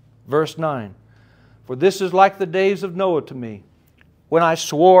 Verse 9. For this is like the days of Noah to me, when I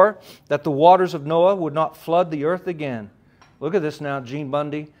swore that the waters of Noah would not flood the earth again. Look at this now, Gene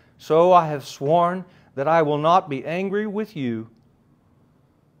Bundy. So I have sworn that I will not be angry with you.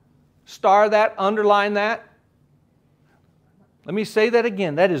 Star that, underline that. Let me say that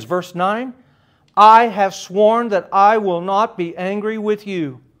again. That is verse 9. I have sworn that I will not be angry with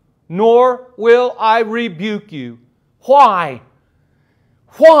you, nor will I rebuke you. Why?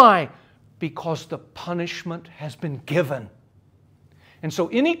 Why? Because the punishment has been given. And so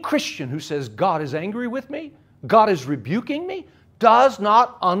any Christian who says God is angry with me, God is rebuking me, does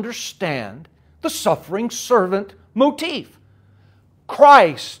not understand the suffering servant motif.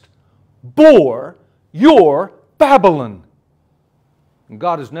 Christ bore your Babylon. And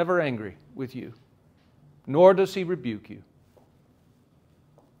God is never angry with you, nor does He rebuke you.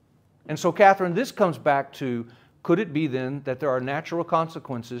 And so, Catherine, this comes back to, could it be then that there are natural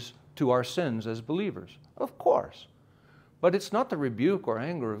consequences to our sins as believers? Of course. But it's not the rebuke or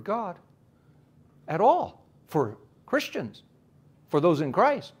anger of God at all for Christians, for those in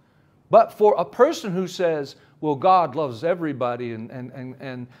Christ. But for a person who says, well, God loves everybody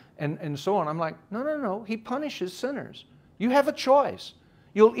and so on, I'm like, no. He punishes sinners. You have a choice.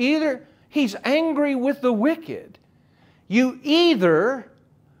 You'll either, He's angry with the wicked. You either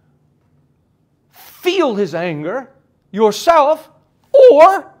feel His anger yourself,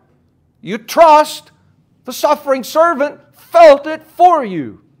 or you trust the suffering servant felt it for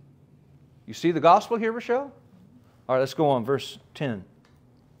you. You see the gospel here, Rochelle? All right, let's go on. Verse 10.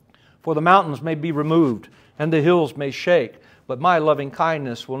 For the mountains may be removed, and the hills may shake, but my loving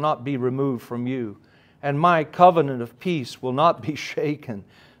kindness will not be removed from you, and my covenant of peace will not be shaken,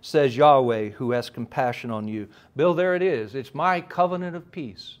 says Yahweh, who has compassion on you. Bill, there it is. It's my covenant of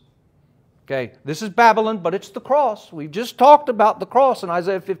peace. Okay, this is Babylon, but it's the cross. We've just talked about the cross in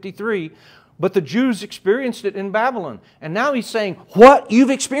Isaiah 53, but the Jews experienced it in Babylon. And now He's saying, what? You've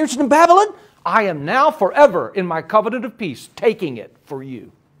experienced it in Babylon? I am now forever in my covenant of peace, taking it for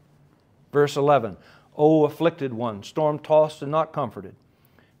you. Verse 11, O afflicted one, storm-tossed and not comforted,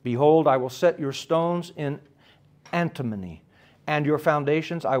 behold, I will set your stones in antimony, and your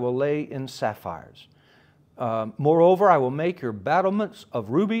foundations I will lay in sapphires. Moreover, I will make your battlements of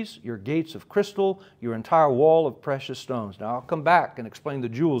rubies, your gates of crystal, your entire wall of precious stones. Now, I'll come back and explain the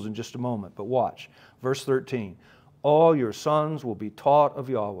jewels in just a moment, but watch. Verse 13, all your sons will be taught of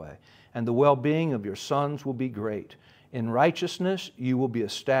Yahweh, and the well-being of your sons will be great. In righteousness you will be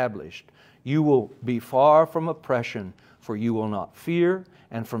established. You will be far from oppression, for you will not fear,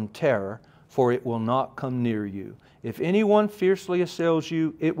 and from terror, for it will not come near you. If anyone fiercely assails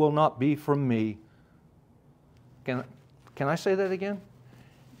you, it will not be from me. Can I say that again?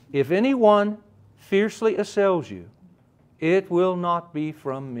 If anyone fiercely assails you, it will not be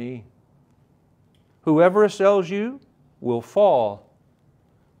from me. Whoever assails you will fall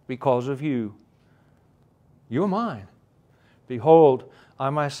because of you. You're mine. Behold,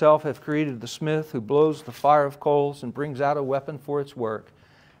 I myself have created the smith who blows the fire of coals and brings out a weapon for its work.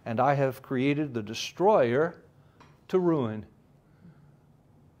 And I have created the destroyer to ruin.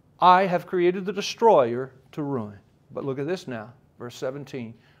 I have created the destroyer to ruin. But look at this now, verse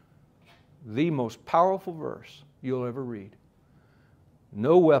 17. The most powerful verse you'll ever read.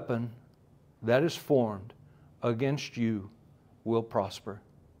 No weapon that is formed against you will prosper.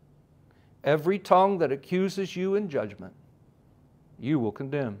 Every tongue that accuses you in judgment, you will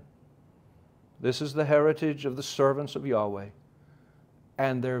condemn. This is the heritage of the servants of Yahweh,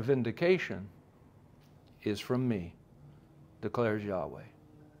 and their vindication is from me, declares Yahweh.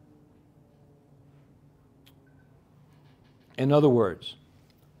 In other words,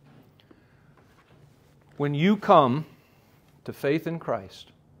 when you come to faith in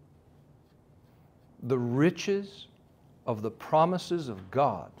Christ, the riches of the promises of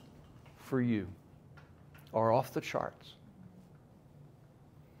God for you are off the charts.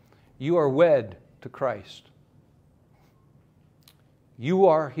 You are wed to Christ. You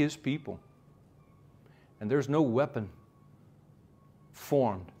are His people. And there's no weapon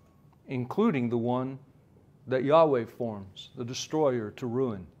formed, including the one that Yahweh forms, the destroyer to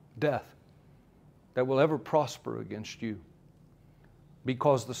ruin, death, that will ever prosper against you,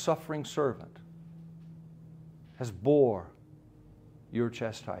 because the suffering servant has bore your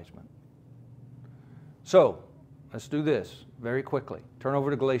chastisement. So, let's do this very quickly. Turn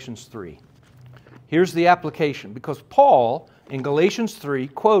over to Galatians 3. Here's the application, because Paul, in Galatians 3,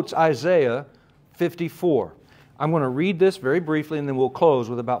 quotes Isaiah 54. I'm going to read this very briefly, and then we'll close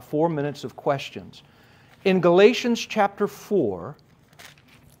with about 4 minutes of questions. In Galatians chapter 4,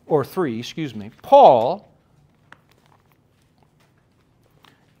 or 3, excuse me, Paul,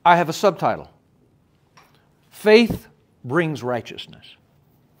 I have a subtitle. Faith brings righteousness.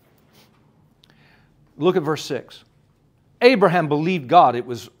 Look at verse 6. Abraham believed God. It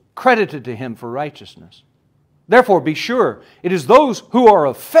was credited to him for righteousness. Therefore, be sure, it is those who are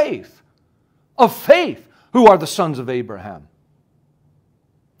of faith, who are the sons of Abraham.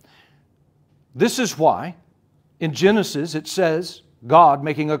 This is why, in Genesis, it says, God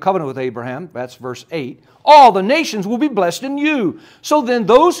making a covenant with Abraham, that's verse 8, all the nations will be blessed in you. So then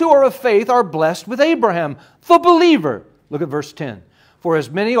those who are of faith are blessed with Abraham, the believer. Look at verse 10. For as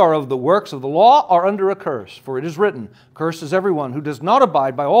many are of the works of the law are under a curse. For it is written, cursed is everyone who does not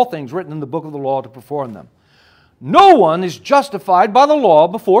abide by all things written in the book of the law to perform them. No one is justified by the law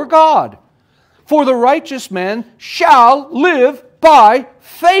before God. For the righteous man shall live by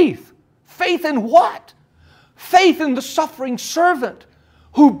faith. Faith in what? Faith in the suffering servant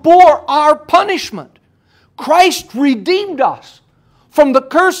who bore our punishment. Christ redeemed us from the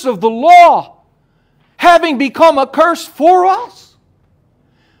curse of the law, having become a curse for us.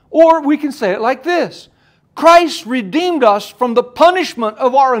 Or we can say it like this. Christ redeemed us from the punishment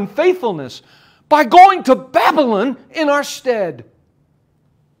of our unfaithfulness by going to Babylon in our stead.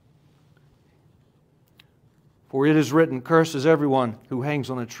 For it is written, cursed is everyone who hangs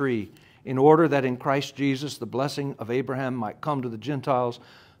on a tree, in order that in Christ Jesus the blessing of Abraham might come to the Gentiles,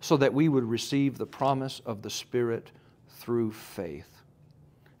 so that we would receive the promise of the Spirit through faith.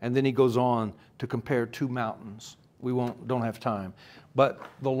 And then he goes on to compare two mountains. We don't have time. But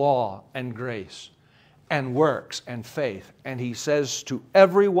the law and grace and works and faith. And he says to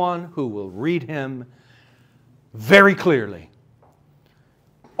everyone who will read him very clearly,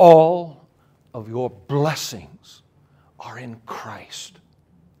 all of your blessings are in Christ.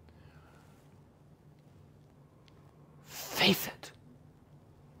 Faith it.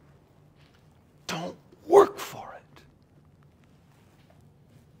 Don't work for it.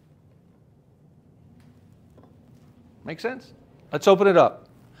 Make sense? Let's open it up.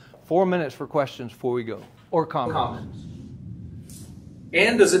 4 minutes for questions before we go. Or comments.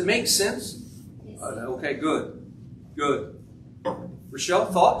 And does it make sense? Okay, good. Good. Rochelle,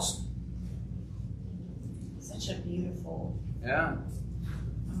 thoughts? Such a beautiful, Yeah.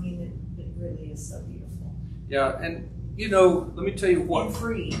 I mean, it really is so beautiful. Yeah, and you know, let me tell you what. And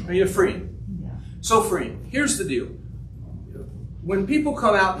free. You're free. Yeah. So free. Here's the deal. When people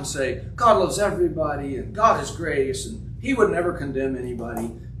come out and say, God loves everybody, and God is grace, and He would never condemn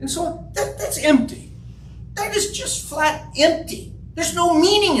anybody, and so on, that's empty. That is just flat empty. There's no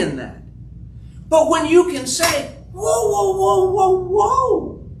meaning in that. But when you can say, whoa, whoa, whoa, whoa,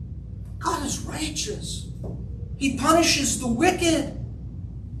 whoa, God is righteous. He punishes the wicked.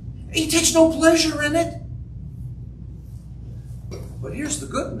 He takes no pleasure in it. But here's the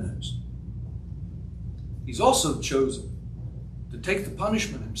good news. He's also chosen to take the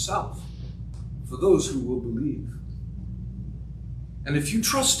punishment himself for those who will believe. And if you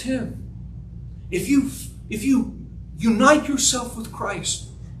trust him, if you unite yourself with Christ,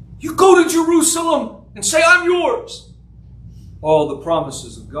 you go to Jerusalem and say, I'm yours. All the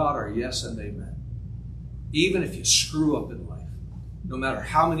promises of God are yes and amen. Even if you screw up in life, no matter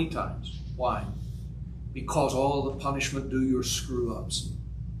how many times. Why? Because all the punishment due your screw-ups,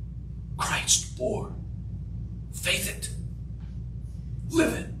 Christ bore. Faith it.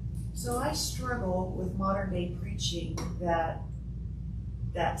 Live it. So I struggle with modern day preaching that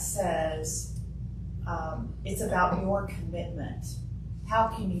says it's about your commitment. How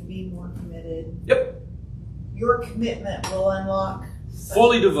can you be more committed? Yep. Your commitment will unlock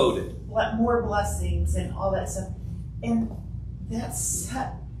Fully devoted. more blessings and all that stuff. And that's,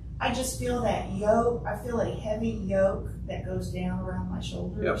 I just feel that yoke. I feel a heavy yoke that goes down around my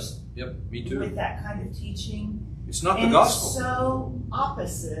shoulders. Yep. Me too. With that kind of teaching. It's not and the gospel. It's so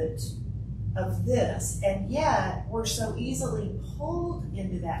opposite of this, and yet we're so easily pulled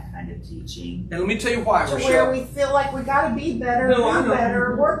into that kind of teaching. And let me tell you why, To Rochelle. where we feel like we got to be better, No, I do know.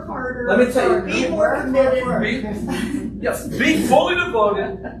 better, work harder, Let me tell you. be more committed. Yes, be fully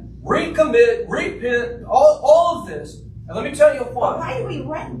devoted, recommit, repent, all of this. And let me tell you But why. why do we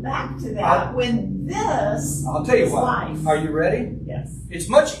run back to that when this I'll tell you is why. life? Are you ready? Yes. It's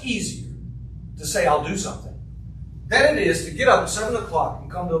much easier to say I'll do something than it is to get up at 7 o'clock and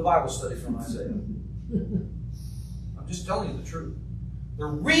come to a Bible study from Isaiah. I'm just telling you the truth. The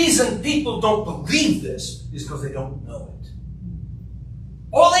reason people don't believe this is because they don't know it.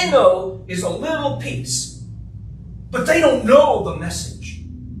 All they know is a little piece, but they don't know the message.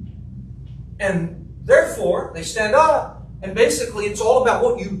 And therefore, they stand up, and basically it's all about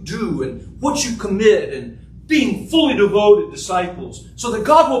what you do and what you commit and being fully devoted disciples so that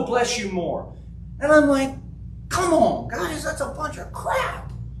God will bless you more. And I'm like, come on, guys, that's a bunch of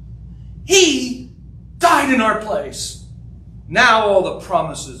crap. He died in our place. Now all the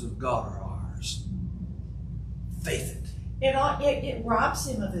promises of God are ours. Faith it. It robs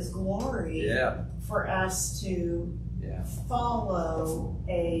him of his glory Yeah. for us to Yeah. follow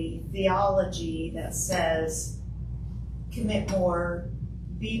a theology that says commit more,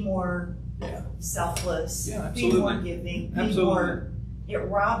 be more Yeah. selfless, Yeah, be absolutely. more giving, be Absolutely. more. It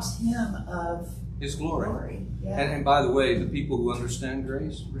robs him of His glory. glory. Yeah. And by the way, the people who understand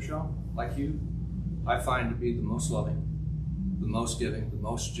grace, Rochelle, like you, I find to be the most loving, the most giving, the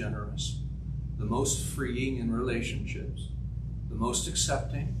most generous, the most freeing in relationships, the most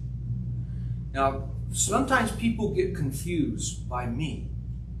accepting. Now, sometimes people get confused by me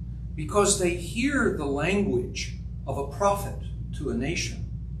because they hear the language of a prophet to a nation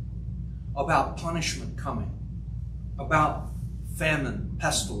about punishment coming, about famine,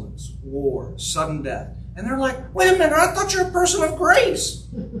 pestilence, war, sudden death. And they're like, wait a minute, I thought you're a person of grace.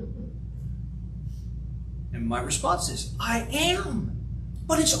 And my response is, I am.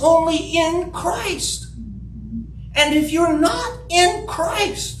 But it's only in Christ. And if you're not in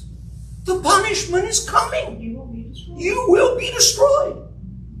Christ, the punishment is coming. You will be destroyed. You will be destroyed.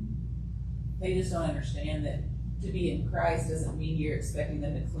 They just don't understand that to be in Christ doesn't mean you're expecting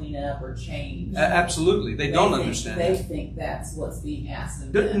them to clean up or change. Absolutely. They don't think- understand They that. think that's what's being asked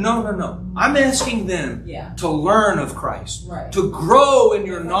of them. No. I'm asking them Yeah. to learn of Christ, Right. to grow in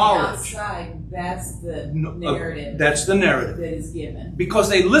your From the knowledge. outside, that's the No, narrative That's the narrative. that is given. Because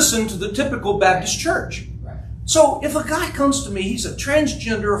they listen to the typical Baptist church. Right. So if a guy comes to me, he's a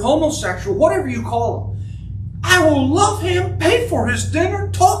transgender, homosexual, whatever you call him, I will love him, pay for his dinner,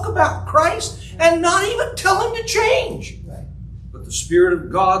 talk about Christ, and not even tell him to change. Right. But the Spirit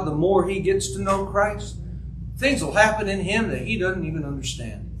of God, the more he gets to know Christ, things will happen in him that he doesn't even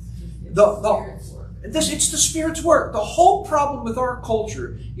understand. It's The- the Spirit's work. It's the Spirit's work. The whole problem with our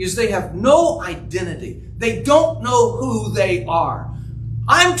culture is they have no identity. They don't know who they are.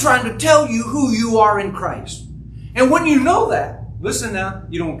 I'm trying to tell you who you are in Christ. And when you know that, listen now,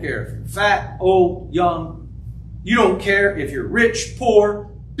 you don't care if you're fat, old, young. You don't care if you're rich, poor,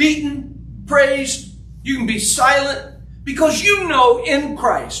 beaten, praised. You can be silent because you know in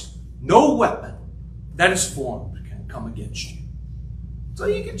Christ no weapon that is formed can come against you. So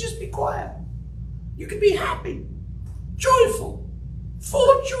you can just be quiet. You can be happy, joyful,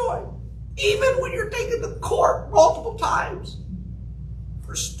 full of joy, even when you're taken to court multiple times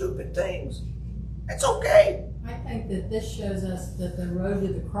for stupid things. It's okay. I think that this shows us that the road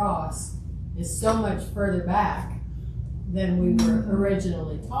to the cross is so much further back than we were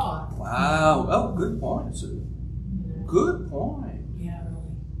originally taught. Wow. Oh, good point, Sue. Good point. Yeah, really.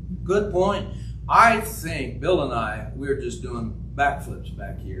 Good point. I think, Bill and I, we're just doing backflips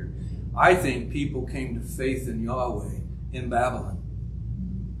back here. I think people came to faith in Yahweh in Babylon.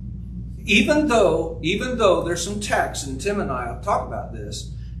 Even though there's some texts, and Tim and I will talk about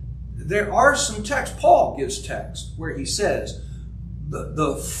this, there are some texts, Paul gives text, where he says,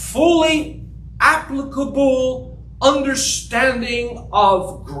 the fully applicable understanding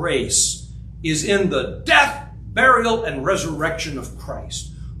of grace is in the death, burial, and resurrection of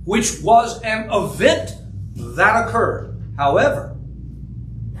Christ, which was an event that occurred. However,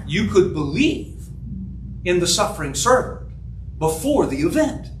 you could believe in the suffering servant before the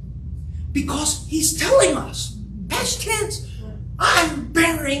event, because he's telling us, past tense, I'm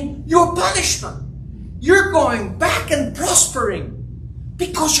bearing your punishment. You're going back and prospering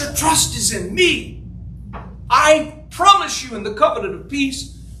because your trust is in me. I promise you in the covenant of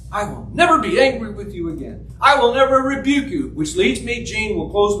peace, I will never be angry with you again. I will never rebuke you. Which leads me, Gene, we'll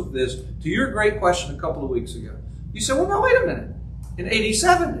close with this, to your great question a couple of weeks ago. You said, well, no, wait a minute. In AD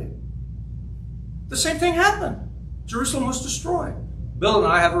 70, the same thing happened. Jerusalem was destroyed. Bill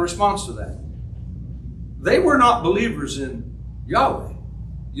and I have a response to that. They were not believers in Yahweh,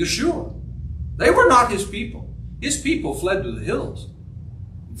 Yeshua. They were not his people. His people fled to the hills.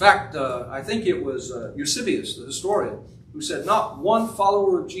 In fact, I think it was Eusebius, the historian, who said not one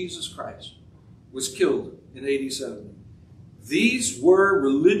follower of Jesus Christ was killed in AD 70. These were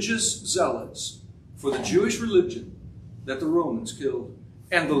religious zealots for the Jewish religion that the Romans killed.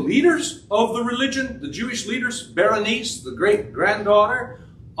 And the leaders of the religion, the Jewish leaders, Berenice, the great-granddaughter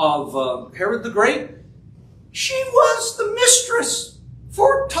of Herod the Great, she was the mistress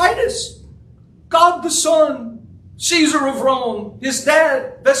for Titus, God the Son, Caesar of Rome. His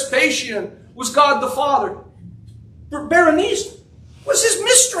dad, Vespasian, was God the Father. Berenice was his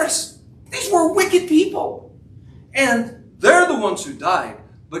mistress. These were wicked people. And they're the ones who died.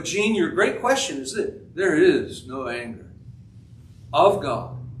 But Gene, your great question is this: there is no anger of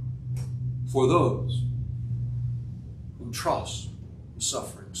God for those who trust the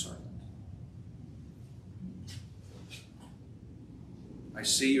suffering servant. I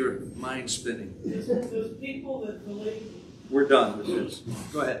see your mind spinning. Those people that believe. We're done with this.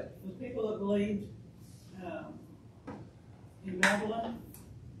 Go ahead. Those people that believed in Babylon,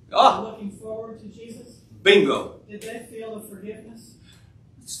 looking forward to Jesus. Bingo. Did they feel the forgiveness?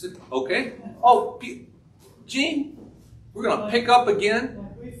 Okay. Oh, Gene, we're going to pick up again.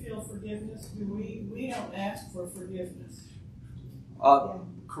 Like we feel forgiveness, we don't ask for forgiveness.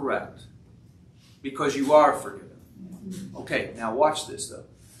 Correct. Because you are forgiven. Okay, now watch this though.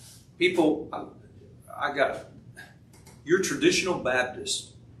 People, your traditional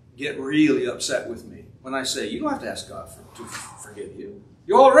Baptists get really upset with me when I say, you don't have to ask God to forgive you.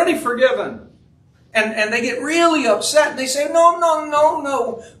 You're already forgiven. And they get really upset and they say,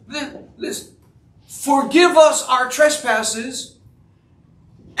 no. Listen, forgive us our trespasses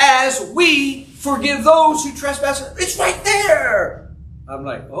as we forgive those who trespass. It's right there. I'm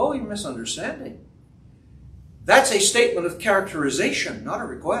like, oh, you're misunderstanding. That's a statement of characterization, not a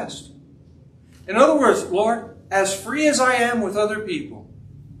request. In other words, Lord, as free as I am with other people,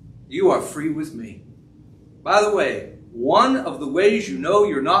 you are free with me. By the way, one of the ways you know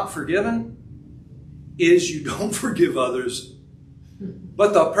you're not forgiven is you don't forgive others.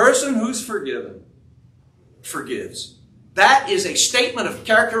 But the person who's forgiven forgives. That is a statement of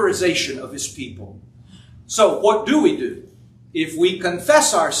characterization of his people. So what do? If we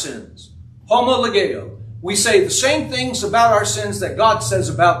confess our sins, homologeo, we say the same things about our sins that God says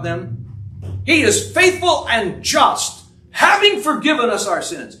about them. He is faithful and just, having forgiven us our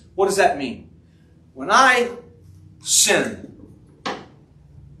sins. What does that mean? When I sin,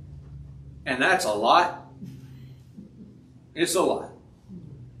 and that's a lot, it's a lot,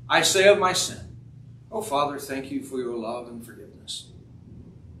 I say of my sin, oh Father, thank you for your love and forgiveness.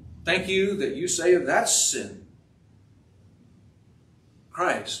 Thank you that you say of that sin,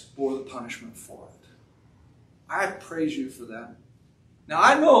 Christ bore the punishment for it. I praise you for that. Now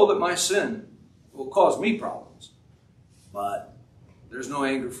I know that my sin will cause me problems, but there's no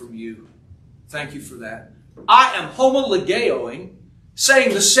anger from you. Thank you for that. I am homolegeoing,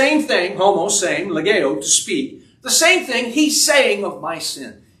 saying the same thing, homo saying, legeo, to speak, the same thing he's saying of my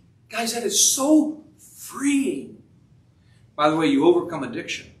sin. Guys, that is so freeing. By the way, you overcome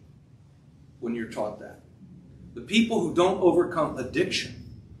addiction when you're taught that. The people who don't overcome addiction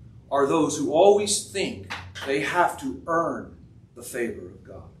are those who always think they have to earn the favor of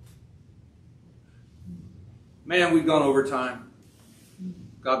God. Man, we've gone over time.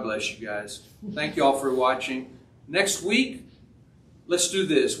 God bless you guys. Thank you all for watching. Next week, let's do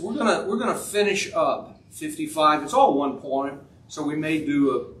this. We're gonna finish up 55. It's all one point, so we may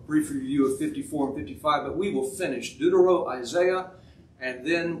do a brief review of 54 and 55, but we will finish Deutero, Isaiah, and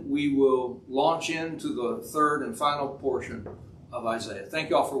then we will launch into the third and final portion of Isaiah.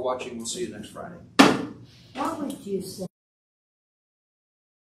 Thank you all for watching. We'll see you next Friday. What would you say?